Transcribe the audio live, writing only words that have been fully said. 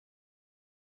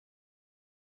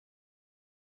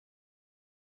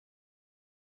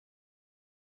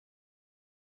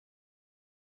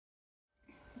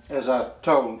As I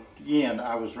told Yen,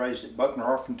 I was raised at Buckner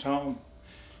Orphans Home,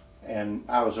 and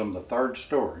I was on the 3rd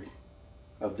story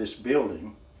of this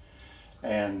building,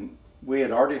 and we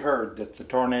had already heard that the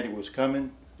tornado was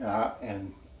coming,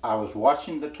 and I was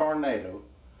watching the tornado,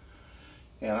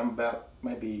 and I'm about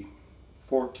maybe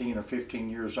 14 or 15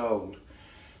 years old,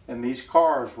 and these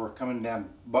cars were coming down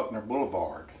Buckner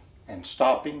Boulevard and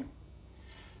stopping,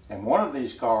 and one of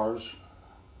these cars,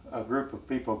 a group of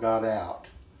people got out.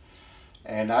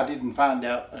 And I didn't find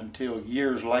out until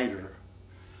years later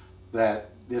that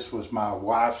this was my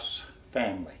wife's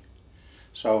family.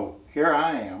 So here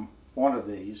I am, one of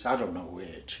these, I don't know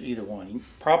which, either one,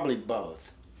 probably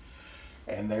both.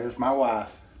 And there's my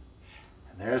wife,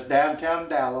 and there's downtown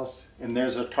Dallas, and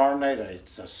there's a tornado.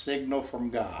 It's a signal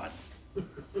from God.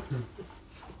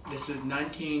 This is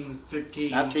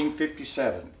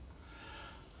 1957.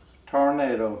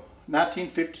 Tornado,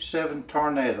 1957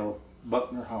 tornado,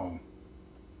 Buckner Home.